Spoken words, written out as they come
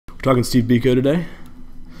We're talking Steve Biko today,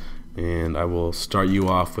 and I will start you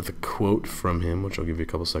off with a quote from him, which I'll give you a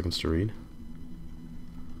couple seconds to read.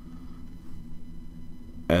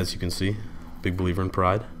 As you can see, big believer in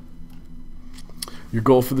pride. Your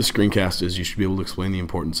goal for the screencast is you should be able to explain the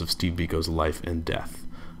importance of Steve Biko's life and death.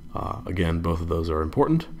 Again, both of those are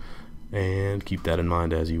important, and keep that in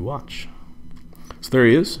mind as you watch. So there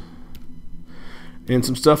he is. And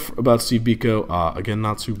some stuff about Steve Biko, again,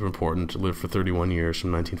 not super important. Lived for 31 years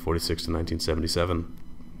from 1946 to 1977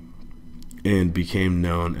 and became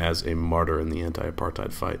known as a martyr in the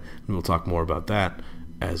anti-apartheid fight. And we'll talk more about that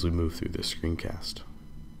as we move through this screencast.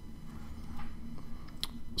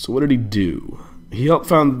 So what did he do? He helped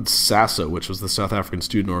found SASO, which was the South African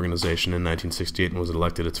Student Organization, in 1968 and was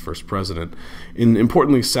elected its first president. And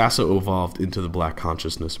importantly, SASO evolved into the Black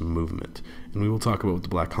Consciousness Movement. And we will talk about what the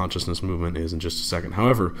Black Consciousness Movement is in just a second.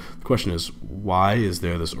 However, the question is, why is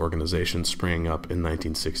there this organization springing up in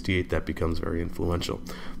 1968 that becomes very influential?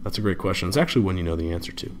 That's a great question. It's actually one you know the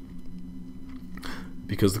answer to.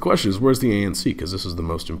 Because the question is, where's the ANC? Because this is the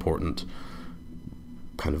most important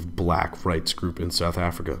kind of black rights group in South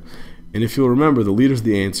Africa. And if you'll remember, the leaders of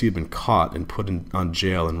the ANC had been caught and put on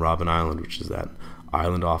jail in Robben Island, which is that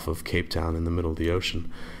island off of Cape Town in the middle of the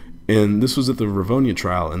ocean. And this was at the Rivonia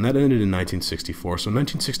trial, and that ended in 1964. So in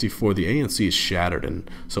 1964, the ANC is shattered,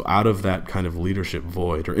 and so out of that kind of leadership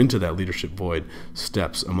void, or into that leadership void,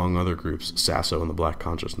 steps, among other groups, SASO and the Black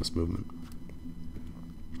Consciousness Movement.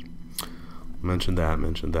 Mentioned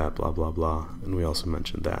that, blah, blah, blah. And we also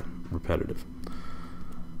mentioned that. Repetitive.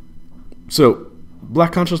 So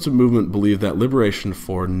Black Consciousness Movement believed that liberation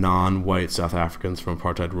for non-white South Africans from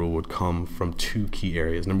apartheid rule would come from two key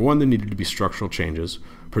areas. Number one, there needed to be structural changes,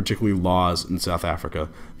 particularly laws in South Africa,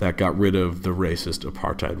 that got rid of the racist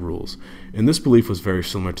apartheid rules. And this belief was very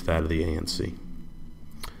similar to that of the ANC.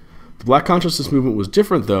 The Black Consciousness Movement was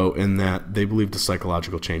different, though, in that they believed a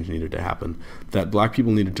psychological change needed to happen, that black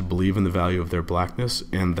people needed to believe in the value of their blackness,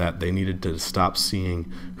 and that they needed to stop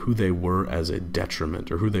seeing who they were as a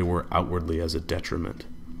detriment, or who they were outwardly as a detriment.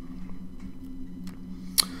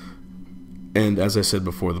 And as I said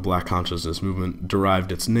before, the Black Consciousness Movement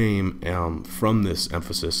derived its name from this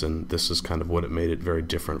emphasis, and this is kind of what it made it very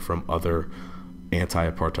different from other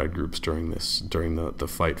anti-apartheid groups during the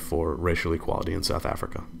fight for racial equality in South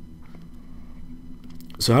Africa.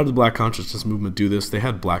 So how did the Black Consciousness Movement do this? They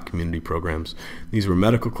had black community programs. These were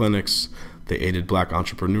medical clinics. They aided black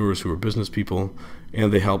entrepreneurs who were business people,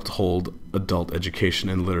 and they helped hold adult education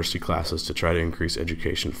and literacy classes to try to increase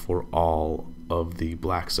education for all of the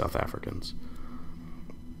black South Africans.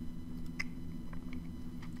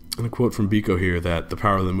 And a quote from Biko here, that the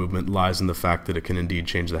power of the movement lies in the fact that it can indeed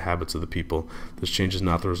change the habits of the people. This change is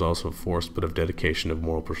not the result of force, but of dedication, of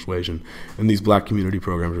moral persuasion. And these black community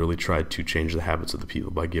programs really tried to change the habits of the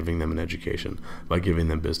people by giving them an education, by giving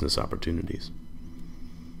them business opportunities.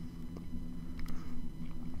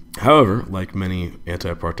 However, like many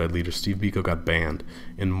anti-apartheid leaders, Steve Biko got banned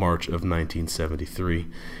in March of 1973.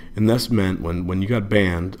 And this meant, when you got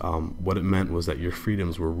banned, what it meant was that your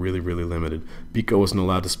freedoms were really, really limited. Biko wasn't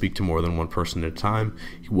allowed to speak to more than one person at a time.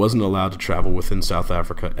 He wasn't allowed to travel within South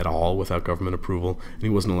Africa at all without government approval, and he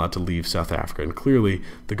wasn't allowed to leave South Africa. And clearly,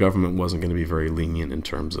 the government wasn't going to be very lenient in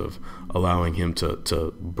terms of allowing him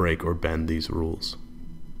to break or bend these rules.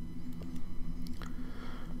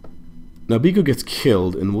 Now, Biko gets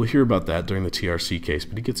killed, and we'll hear about that during the TRC case,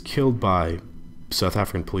 but he gets killed by South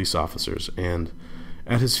African police officers. And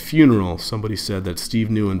at his funeral, somebody said that Steve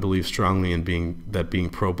knew and believed strongly in that being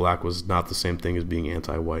pro-black was not the same thing as being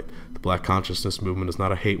anti-white. The Black Consciousness Movement is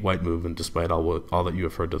not a hate white movement, despite all that you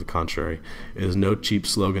have heard to the contrary. It is no cheap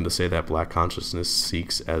slogan to say that black consciousness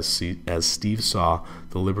seeks, as Steve saw,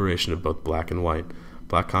 the liberation of both black and white.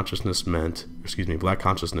 Black consciousness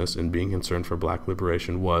and being concerned for black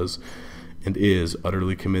liberation was and is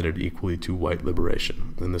utterly committed equally to white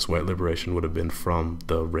liberation. And this white liberation would have been from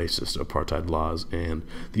the racist apartheid laws and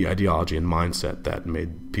the ideology and mindset that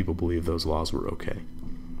made people believe those laws were okay.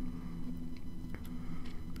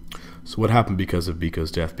 So what happened because of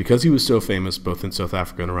Biko's death? Because he was so famous both in South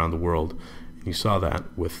Africa and around the world, and you saw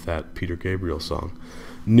that with that Peter Gabriel song,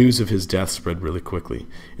 news of his death spread really quickly.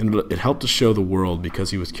 And it helped to show the world,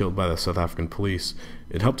 because he was killed by the South African police,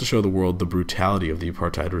 it helped to show the world the brutality of the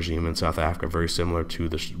apartheid regime in South Africa, very similar to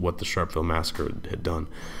what the Sharpeville massacre had done.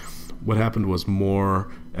 What happened was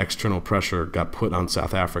more external pressure got put on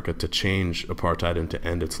South Africa to change apartheid and to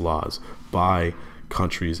end its laws by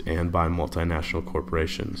countries and by multinational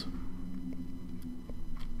corporations.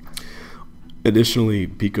 Additionally,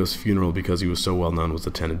 Biko's funeral, because he was so well known, was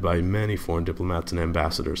attended by many foreign diplomats and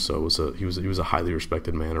ambassadors. So he was a highly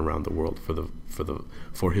respected man around the world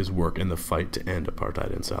for his work in the fight to end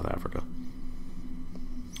apartheid in South Africa.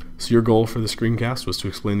 So your goal for the screencast was to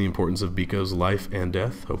explain the importance of Biko's life and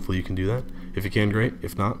death. Hopefully you can do that. If you can, great.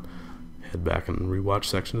 If not, head back and rewatch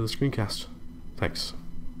section of the screencast. Thanks.